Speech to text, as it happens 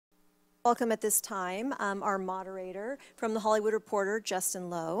Welcome at this time our moderator from The Hollywood Reporter, Justin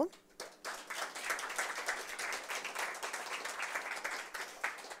Lowe.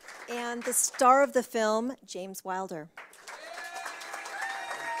 And the star of the film, James Wilder.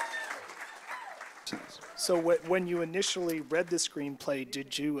 So when you initially read the screenplay,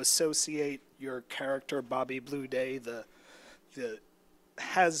 did you associate your character, Bobby Blue Day, the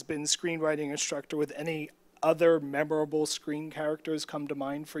has-been screenwriting instructor, with any other memorable screen characters come to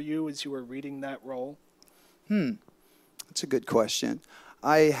mind for you as you were reading that role? That's a good question.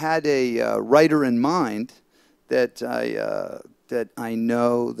 I had a writer in mind that I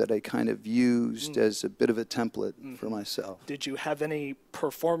know that I kind of used as a bit of a template for myself. Did you have any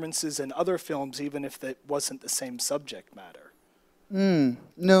performances in other films, even if that wasn't the same subject matter?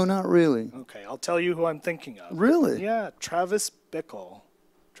 No, not really. Okay, I'll tell you who I'm thinking of. Really? Yeah, Travis Bickle.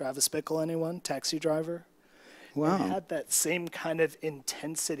 Travis Bickle, anyone? Taxi Driver? Wow. It had that same kind of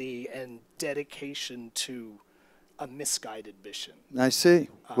intensity and dedication to a misguided mission. I see.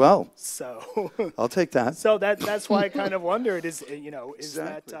 Well, So, I'll take that. so that's why I kind of wondered: is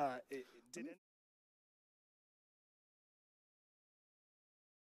Exactly. did